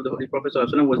spirituality of the Holy Prophet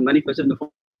Asalam, was manifested in the form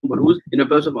of Baruz in the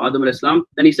person of Adam al-Islam.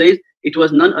 Then he says it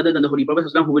was none other than the Holy Prophet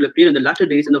Asalam, who will appear in the latter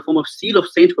days in the form of seal of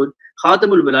sainthood,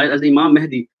 Khatamul Wilayat, as the Imam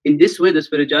Mahdi. In this way, the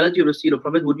spirituality of the seal of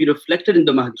Prophet would be reflected in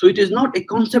the Mahdi. So it is not a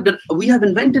concept that we have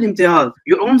invented, Imtiaz.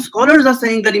 Your own scholars are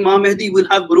saying that Imam Mahdi will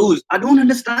have Baruz. I don't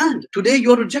understand. Today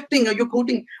you're rejecting, you're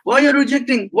quoting. Why are you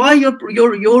rejecting? Why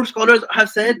your scholars have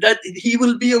said that he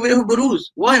will be aware of Baruz?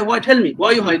 Why? Tell me. Why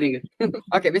are you hiding it?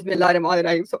 Okay,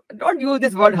 Bismillahirrahmanirrahim. So don't use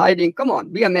this word hiding. Come on,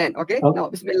 be a man. Okay. Oh. No,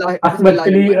 Bismillah. Ahmed,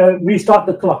 can you restart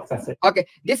the clock? That's it. Okay,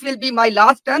 this will be my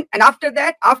last turn, and after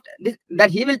that, that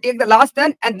he will take the last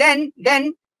turn, and then,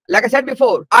 like I said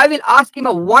before, I will ask him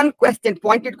a one question,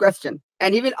 pointed question,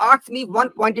 and he will ask me one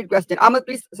pointed question. Ahmed,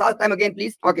 please, last time again,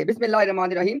 please. Okay,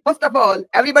 Bismillahirrahmanirrahim. First of all,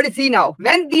 everybody see now,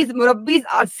 when these murabbis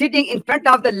are sitting in front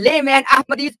of the layman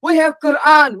Ahmadis, we have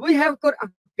Quran.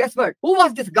 Guess what? Who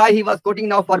was this guy he was quoting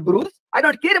now for Baruz? I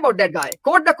don't care about that guy.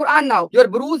 Quote the Quran now. Your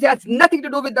Baruz has nothing to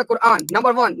do with the Quran.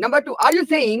 Number one. Number two, are you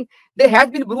saying there has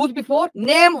been Baruz before?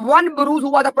 Name one Baruz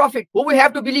who was a prophet, who we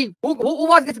have to believe. Who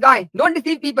was this guy? Don't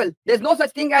deceive people. There's no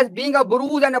such thing as being a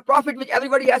Baruz and a prophet which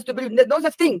everybody has to believe. There's no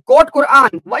such thing. Quote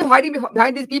Quran. Why are you hiding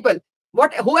behind these people?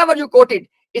 Whoever you quoted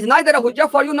is neither a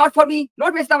hujjah for you, not for me.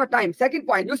 Don't waste our time. Second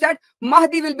point, you said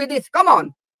Mahdi will be this. Come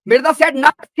on. Mirza said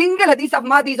not a single hadith of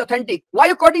Mahdi is authentic. Why are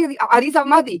you quoting the hadith of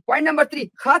Mahdi? Point number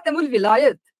 3, Khatamul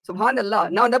Wilayat.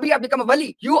 Subhanallah. Now Nabi have become a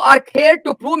wali. You are here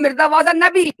to prove Mirza was a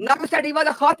Nabi. Now you said he was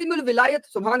a Khatimul Wilayat.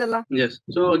 Subhanallah. Yes.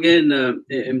 So again,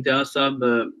 Imtiaz Sahab,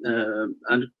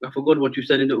 and I forgot what you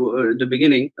said in the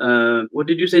beginning. What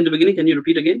did you say in the beginning? Can you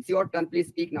repeat again? It's your turn. Please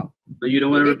speak now. You don't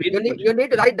want to repeat? You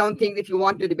need to write down things if you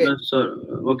want to debate.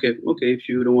 Okay. If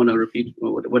you don't want to repeat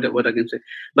what I can say.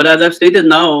 But as I've stated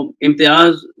now,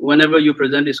 Imtiaz, whenever you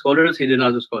present his scholars, he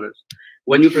denies the scholars.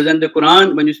 When you present the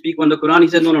Quran, when you speak on the Quran, he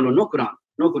said, no Quran.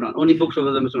 No Quran, only books of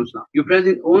the Muslim Islam. You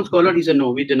present own scholar, he said, no,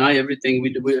 we deny everything.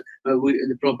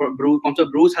 The proper concept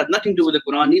of Baruz had nothing to do with the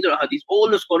Quran, neither hadith. All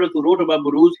the scholars who wrote about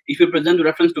Baruz, if you present the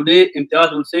reference today,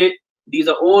 Imtiaz will say, these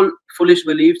are all foolish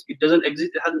beliefs. It doesn't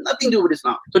exist. It has nothing to do with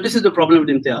Islam. So this is the problem with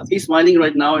Imtiaz. He's smiling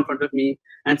right now in front of me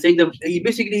and saying that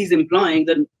he's implying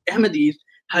that Ahmadis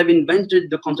have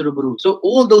invented the concept of Baruz. So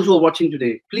all those who are watching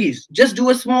today, please just do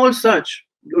a small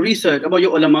research about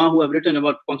your ulama who have written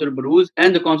about concept of Baruz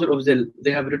and the concept of Zil.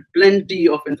 They have written plenty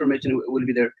of information will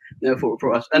be there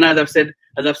for us. And as I've said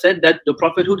that the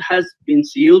prophethood has been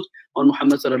sealed on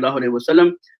Muhammad sallallahu alaihi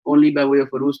wasallam. Only by way of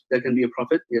Baruz there can be a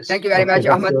prophet. Yes. Thank you very much,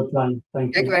 Ahmad.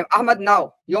 Thank you very much. Ahmad,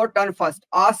 now your turn first.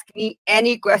 Ask me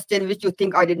any question which you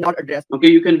think I did not address.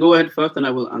 Okay, you can go ahead first and I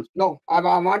will answer. No, I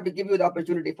want to give you the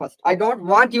opportunity first. I don't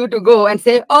want you to go and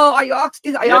say, oh, I asked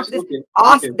this, asked this. Okay.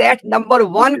 Ask that number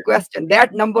one question.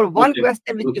 That number one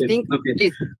question which you think,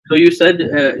 please. So you said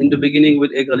in the beginning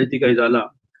with Ek Ghalati Ka Izala,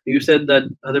 you said that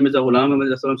Hazrat Mirza Ghulam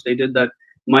Ahmad stated that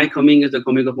my coming is the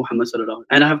coming of Muhammad sallallahu alaihi wasallam.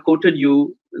 And I have quoted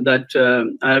you that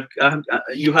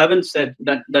you haven't said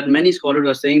that many scholars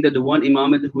are saying that the one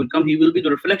Imam who will come, he will be the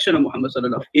reflection of Muhammad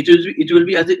sallallahu alaihi wasallam. It will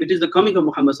be as if it is the coming of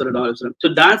Muhammad sallallahu alaihi wasallam.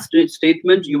 So that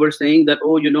statement you were saying that,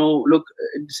 oh, look,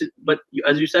 but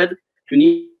as you said, you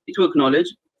need to acknowledge.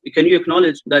 Can you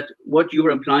acknowledge that what you were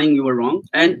implying you were wrong?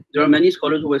 And there are many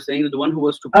scholars who are saying that the one who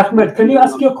was to Ahmed, can you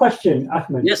ask your question,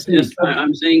 Ahmed? Yes,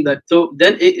 I'm saying that. So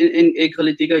then in Ek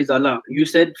Ghalati Ka Izala, you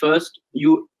said first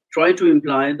you try to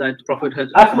imply that Prophet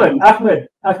has Ahmed,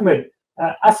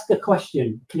 ask the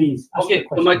question, please. Okay,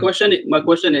 so my question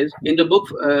is, in the book,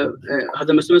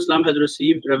 Hazrat Muslim Islam has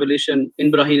received revelation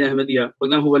in Braheen Ahmadiyya. For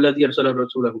example,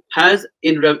 has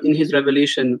in his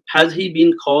revelation, has he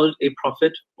been called a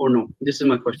prophet or no? This is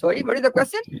my question. Sorry, what is the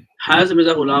question? Has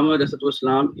Mirza Ghulam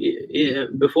Islam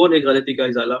before Ek Ghalati Ka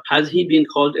Izala, has he been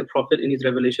called a prophet in his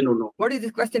revelation or no? What is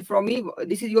this question from me?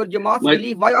 This is your Jamaat's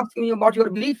belief. Why asking me about your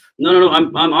belief? No.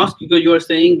 I'm asking because you are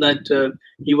saying that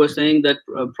he was saying that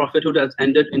prophethood has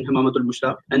ended in Hamamatul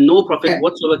Bushra and no prophet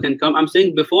whatsoever can come. I'm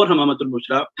saying before Hamamatul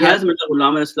Bushra, has Mirza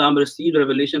Ghulam Islam received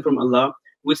revelation from Allah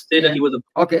which say that he was a...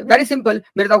 Okay, very simple.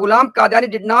 Mirza Ghulam Qadiani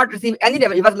did not receive any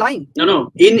revelation. He was lying.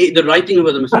 No. In the writing of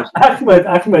the Muslims.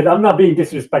 Ahmed, I'm not being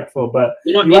disrespectful, but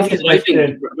in his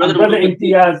writing,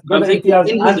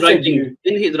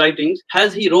 in his writings,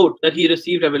 has he wrote that he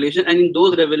received revelation, and in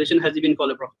those revelations has he been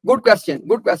called a prophet? Good question.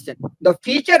 The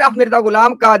feature of Mirza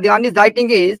Ghulam Qadiani's writing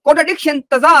is contradiction,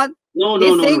 tazad. No.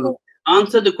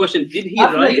 Answer the question. Did he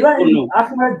Ahmed, write or no?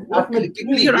 Ahmed, No, Ahmed,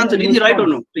 clear answer. Did he write or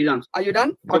no? Please answer. Are you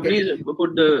done? So Okay. please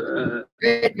put the.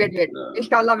 Wait.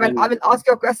 Inshallah, when I will ask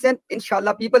you a question,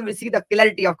 inshallah, people will see the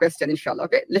clarity of question, inshallah.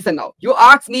 Okay, listen now. You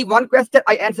asked me one question,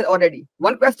 I answered already.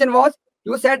 One question was,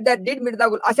 you said that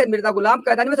I said Mirza Ghulam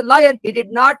Qadiani was a liar. He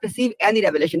did not receive any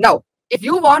revelation. Now, if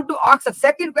you want to ask a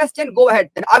second question, go ahead.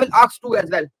 Then I will ask two as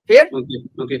well. Fair?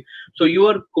 Okay. So you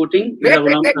are quoting Wait, Mirza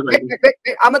Ghulam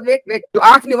Qadiani. Ahmed, wait. You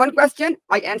asked me one question,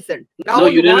 I answered. Now No,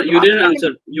 you didn't second...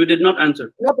 answer. You did not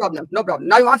answer. No problem.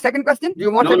 Now you want second question? Do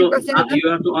you want second question? You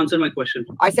have to answer my question.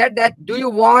 I said that, do you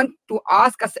want to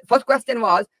ask us? First question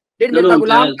was, did No, Mirza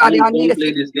Ghulam Qadiani don't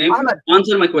play this game. Ahmed,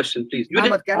 answer my question, please.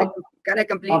 Ahmed, can I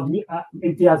complete?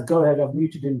 Imtiaz, go ahead. I've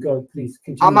muted him. Go, please.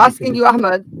 Continue. I'm asking you,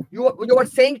 Ahmed. You were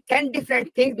saying 10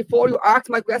 different things before you asked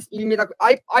my question.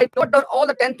 I noted down all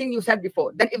the 10 things you said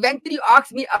before. Then eventually you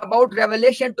asked me about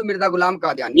revelation to Mirza Ghulam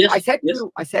Qadiani. Yes,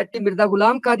 I said to Mirza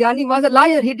Ghulam Qadiani was a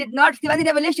liar. He did not receive any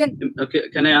revelation. Okay,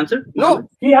 can I answer? No,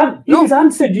 he has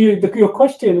answered your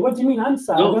question. What do you mean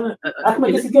answer? No,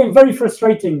 Ahmed, this is getting very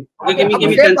frustrating. Okay, give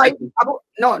me 10 seconds.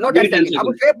 No, 10 seconds.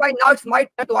 Abu Shaykh, by now it's my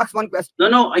turn to ask one question.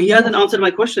 No, he hasn't answered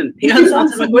my question. He hasn't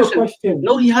answered my question.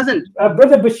 No, he hasn't.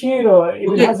 Brother Bashir or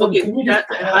Ibn Hazm, can you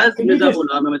Mirza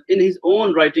Ghulam in his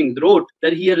own writings wrote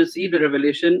that he had received a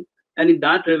revelation, and in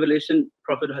that revelation,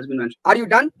 Prophet has been mentioned. Are you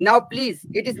done? Now, please,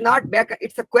 it is not back.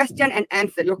 It's a question and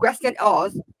answer. Your question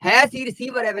was, has he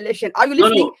received a revelation? Are you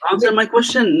listening? No, answer my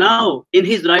question now. In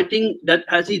his writing, that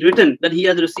has he written that he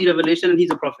has received revelation and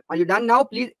he's a prophet? Are you done now?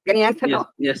 Please, can you answer now?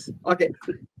 Yes. Okay.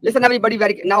 Listen, everybody,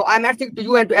 now I'm asking to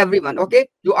you and to everyone, okay?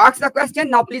 You ask the question,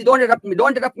 now please don't interrupt me.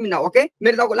 Don't interrupt me now, okay?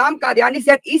 Mirza Ghulam Qadiani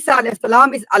said Isa alayhi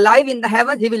salam is alive in the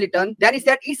heavens, he will return. Then he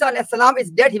said Isa alayhi salam is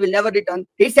dead, he will never return.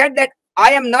 He said that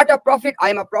I am not a prophet, I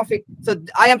am a prophet. So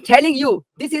I am telling you,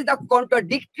 this is the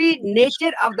contradictory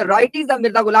nature of the writings of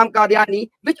Mirza Ghulam Qadiani,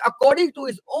 which according to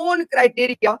his own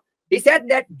criteria, he said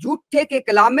that jhoote ke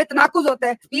kalam mein tanaquz hota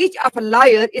hai. Speech of a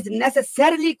liar is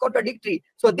necessarily contradictory.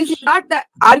 So this is not the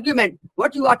argument.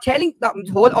 What you are telling the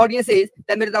whole audience is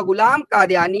that Mirza Ghulam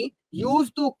Qadiani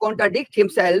used to contradict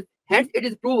himself. Hence, it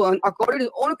is proven according to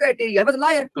his own criteria, he was a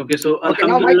liar. Okay, so okay,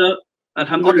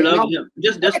 Alhamdulillah.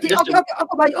 Just now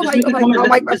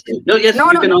my question. No, yes,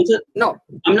 you can answer. No,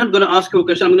 I'm not going to ask you a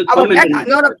question. I'm going to comment.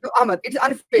 No, Ahmed, it's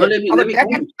unfair.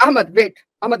 Ahmed,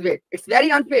 wait. It's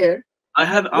very unfair. I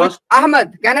have asked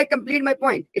Ahmed, can I complete my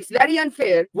point? It's very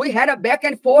unfair. We had a back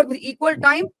and forth with equal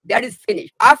time. That is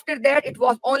finished. After that, it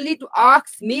was only to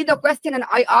ask me the question and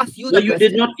I asked you the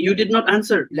question. You did not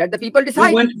answer. Let the people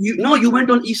decide. You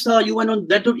went on Isa. You went on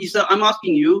that of Isa. I'm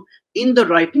asking you, in the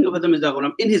writing of Mirza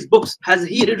Ghulam, in his books, has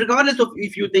he, regardless of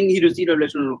if you think he received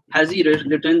revelation or not, has he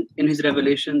written in his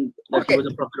revelation that he was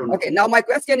a prophet or not? Okay, now my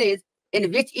question is, in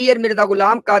which year Mirza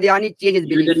Ghulam Qadiani changed his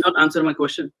belief? You did not answer my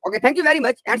question. Okay, thank you very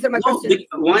much. Answer my question.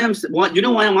 You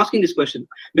know why I'm asking this question?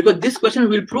 Because this question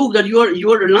will prove that you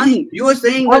are lying. You are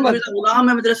saying that Mirza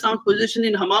Ghulam's position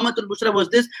in Hamamatul Bushra was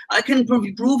this. I can prove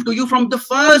to you from the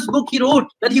first book he wrote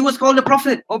that he was called a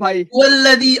prophet. Oh bhai.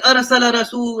 وَالَّذِي أَرْسَلَ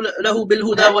رَسُولَهُ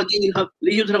بِالْهُدَى وَدِينِ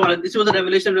الْحَقِّ. This was a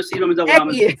revelation received from Mirza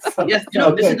Ghulam. Yes, you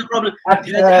know, this is the problem.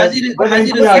 Has he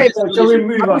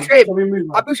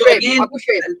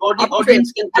Abu Shaykh,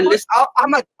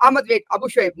 Ahmed, wait, Abu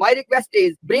Shaykh, my request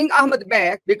is bring Ahmed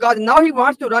back because now he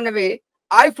wants to run away.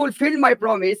 I fulfilled my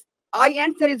promise. I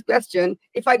answered his question.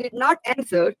 If I did not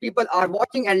answer, people are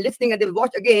watching and listening and they will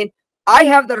watch again. I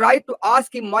have the right to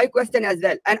ask him my question as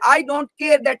well. And I don't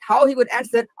care that how he would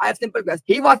answer. I have simple question.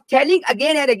 He was telling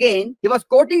again and again, he was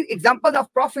quoting examples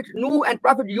of Prophet Nuh and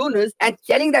Prophet Yunus and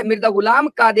telling that Mirza Ghulam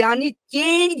Qadiani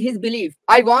changed his belief.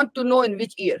 I want to know in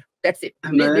which year. That's it.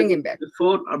 Please bring him back.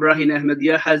 Before Ibrahim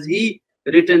Ahmadiyya, has he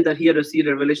written that he had received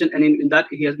revelation and in that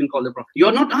he has been called a prophet? You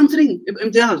are not answering,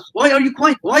 Imtiaz. Why are you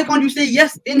quiet? Why can't you say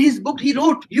yes? In his book he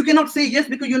wrote. You cannot say yes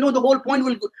because you know the whole point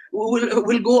will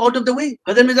go out of the way.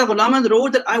 Hazrat Mirza Ghulam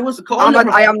wrote that I was called Ahmad,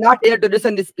 I am not here to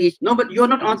listen to this speech. No, but you are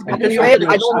not answering. I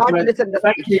don't want to listen to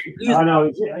the speech. I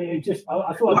know.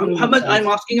 I thought Muhammad, I'm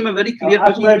asking him a very clear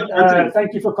question.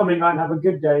 Thank you for coming on. Have a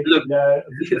good day. Look,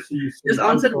 just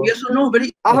answer yes or no.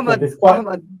 Very Ahmad, this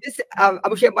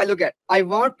Abu Shaykh, look at. I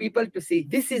want people to see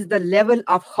this is the level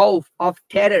of khawf, of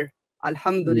terror.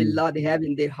 Alhamdulillah, they have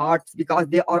in their hearts because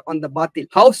they are on the batil.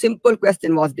 How simple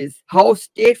question was this? How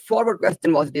straightforward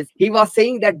question was this? He was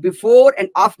saying that before and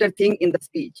after thing in the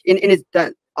speech, in his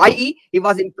turn. I.e., he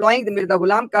was employing the Mirza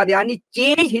Ghulam Qadiani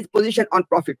change his position on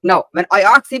Prophet. Now, when I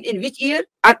asked him in which year,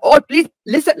 and all, please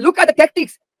listen, look at the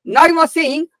tactics. Now he was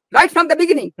saying, right from the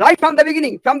beginning,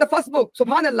 from the first book,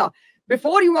 subhanallah.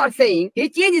 before you are saying he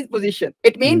changed his position.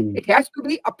 It means it has to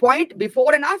be a point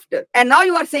before and after. And now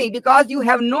you are saying because you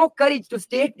have no courage to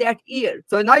state that year.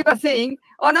 So now you are saying,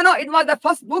 oh no, it was the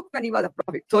first book when he was a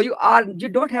prophet. So you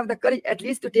don't have the courage at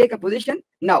least to take a position.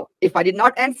 Now, if I did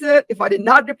not answer, if I did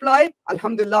not reply,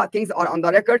 alhamdulillah, things are on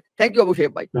the record. Thank you, Abu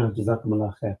Shaykh Bhai.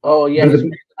 Oh yeah,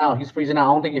 he's freezing out.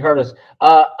 I don't think he heard us.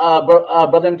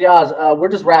 Brother Imtiaz, we're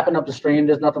just wrapping up the stream.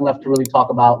 There's nothing left to really talk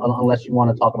about unless you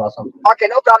want to talk about something. Okay,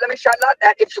 no problem, inshallah.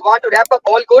 That if you want to wrap up,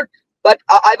 all good. But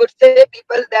I would say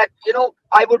people that,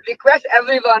 I would request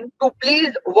everyone to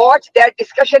please watch that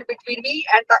discussion between me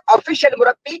and the official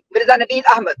Murabbi, Mirza Nabil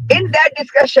Ahmad. In that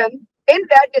discussion,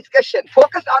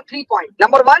 focus on 3 points.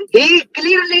 Number one, he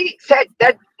clearly said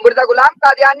that Mirza Ghulam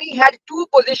Qadiani had two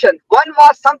positions. One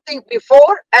was something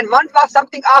before and one was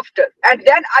something after. And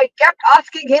then I kept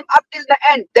asking him up till the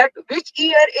end that which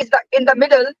year is in the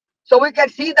middle, so we can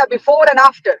see the before and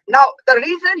after. Now, the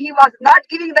reason he was not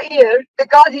giving the year,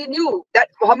 because he knew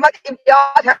that Muhammad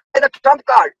Imtiaz has a trump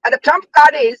card. And the trump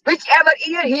card is, whichever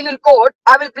year he will quote,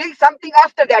 I will bring something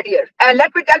after that year. And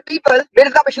let me tell people,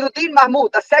 Mirza Bashiruddin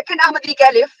Mahmud, the second Ahmadi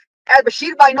Caliph, as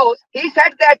Bashir Bhai knows, he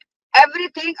said that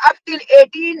everything up till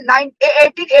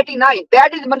 1889,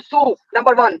 that is Mansukh,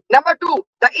 number one. Number two,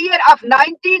 the year of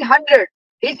 1900,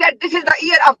 he said this is the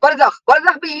year of Barzakh.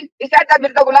 Barzakh means, he said that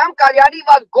Mirza Ghulam Qadiani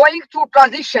was going through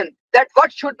transition. That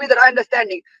what should be the right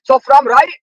understanding. So from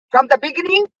the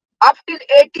beginning up till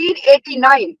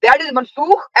 1889, that is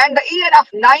Mansukh, and the year of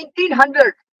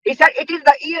 1900, he said it is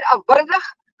the year of Barzakh,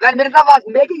 when Mirza was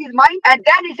making his mind, and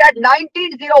then he said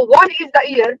 1901 is the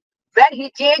year when he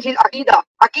changed his Aqidah.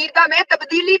 Aqidah mein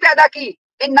tabdeeli paida ki.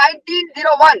 In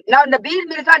 1901, now Nabil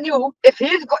Mirza knew if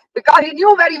because he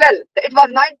knew very well that it was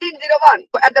 1901.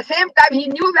 But at the same time, he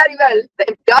knew very well that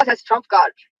Imtiaz has trump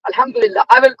card. Alhamdulillah,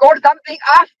 I will quote something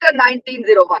after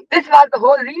 1901. This was the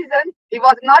whole reason he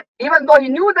was not, even though he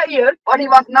knew the year, but he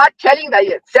was not telling the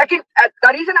year. Second,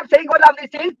 the reason I'm saying all of these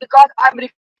things because I'm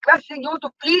requesting you to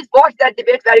please watch that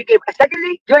debate very carefully.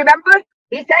 Secondly, you remember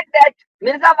he said that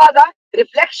Mirza was a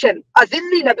reflection, a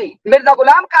Zilli Nabi. Mirza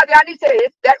Ghulam Qadiani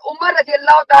says that Umar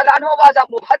radiallahu ta'ala anhu was a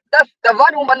muhaddas, the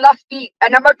one whom Allah speaks.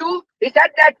 And number two, he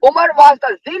said that Umar was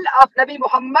the Zil of Nabi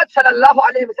Muhammad sallallahu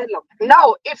alayhi wa sallam.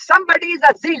 Now, if somebody is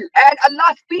a Zil and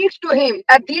Allah speaks to him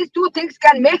and these two things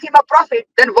can make him a prophet,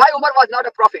 then why Umar was not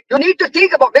a prophet? You need to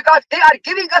think about, because they are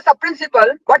giving us a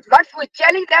principle, but once we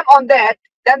challenge them on that,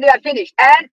 then they are finished.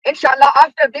 And inshallah,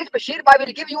 after this, Bashir Bhai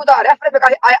will give you the reference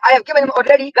because I have given him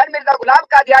already. When Mirza Ghulam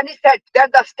Qadiani said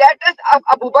that the status of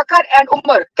Abu Bakr and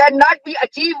Umar cannot be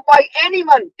achieved by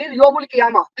anyone till Yawmul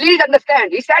Qiyamah. Please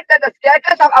understand. He said that the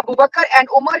status of Abu Bakr and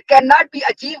Umar cannot be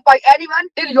achieved by anyone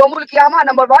till Yawmul Qiyamah,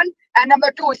 number one. And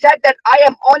number two, he said that I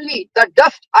am only the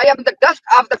dust. I am the dust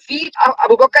of the feet of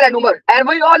Abu Bakr and Umar. And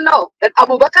we all know that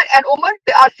Abu Bakr and Umar,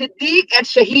 they are Siddiq and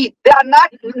Shaheed. They are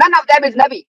not, none of them is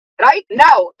Nabi. Right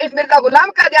now, if Mirza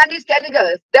Ghulam Qadiani is telling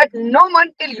us that no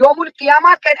one till Yawmul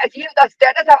Qiyamah can achieve the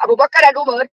status of Abu Bakr and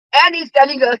Umar, and he's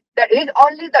telling us that he is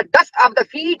only the dust of the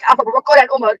feet of Abu Bakr and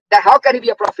Umar, then how can he be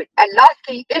a prophet? And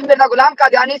lastly, if Mirza Ghulam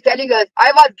Qadiani is telling us,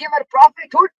 I was given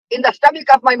prophethood in the stomach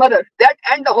of my mother, that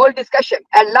ends the whole discussion.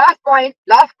 And last point,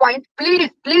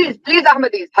 please,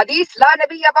 Ahmadis, Hadith La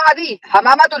Nabi Abadi,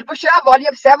 Hamamatul Bushra,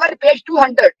 volume 7, page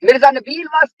 200. Mirza Nabil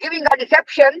was giving a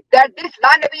deception that this La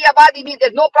Nabi Abadi means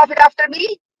there's no prophet after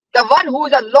me. The one who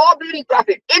is a law-bearing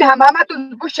prophet. In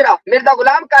Hamamatul Bushra, Mirza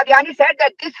Ghulam Qadiani said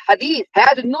that this hadith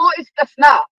has no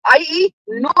istisna, i.e.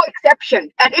 no exception.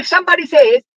 And if somebody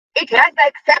says it has the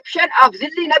exception of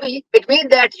Zilli Nabi, it means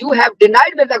that you have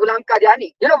denied Mirza Ghulam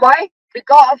Qadiani. You know why?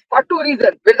 Because for two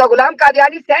reasons. Mirza Ghulam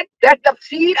Qadiani said that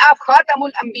tafsir of ختم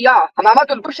النبوت,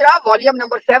 Hamamatul Bushra, volume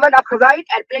number 7 of Khazain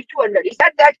and page 200. He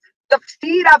said that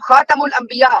tafsir of ختم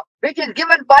النبوت, which is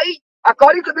given by,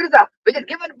 according to Mirza, which is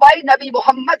given by Nabi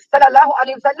Muhammad sallallahu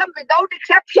alaihi wasallam without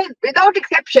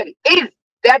exception, is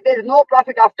that there is no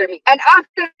prophet after me. And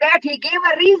after that, he gave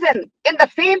a reason in the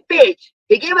same page.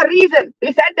 He gave a reason.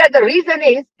 He said that the reason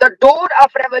is the door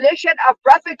of revelation of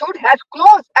prophethood has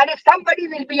closed. And if somebody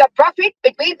will be a prophet,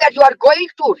 it means that you are going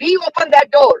to reopen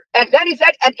that door. And then he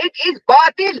said, and it is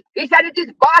batil. He said it is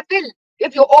batil.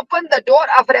 If you open the door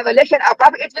of revelation of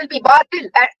prophet, it will be batil.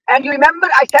 And you remember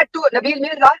I said to Nabil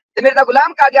Mirza, the Mirza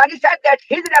Ghulam Qadiani said that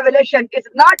his revelation is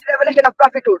not revelation of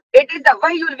prophethood. It is the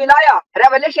Wahyul Wilaya,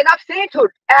 revelation of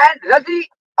sainthood. And Razi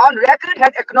on record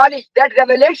has acknowledged that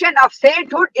revelation of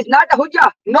sainthood is not a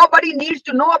hujjah. Nobody needs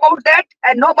to know about that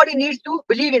and nobody needs to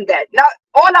believe in that. Now,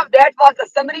 all of that was the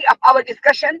summary of our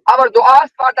discussion, our du'as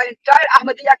for the entire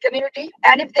Ahmadiyya community.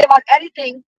 And if there was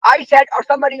anything I said or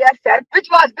somebody else said, which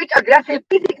was a bit aggressive,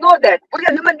 please ignore that. We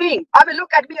are human beings. I mean,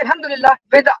 look at me, alhamdulillah,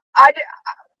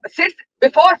 since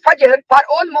before Fajr for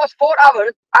almost 4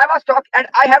 hours, I was talking and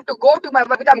I have to go to my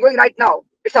work, which I'm going right now.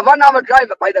 It's a 1-hour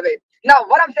drive, by the way. Now,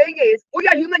 what I'm saying is, we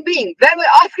are human beings. When we're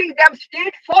asking them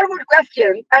straightforward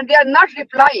questions and they are not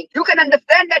replying, you can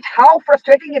understand that how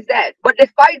frustrating is that. But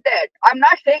despite that, I'm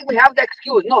not saying we have the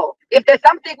excuse. No. If there's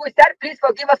something we said, please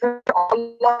forgive us for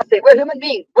Allah's sake. We're human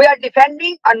beings. We are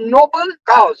defending a noble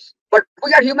cause. But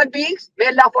we are human beings. May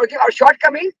Allah forgive our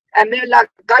shortcomings and may Allah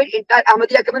guide entire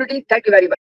Ahmadiyya community. Thank you very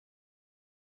much.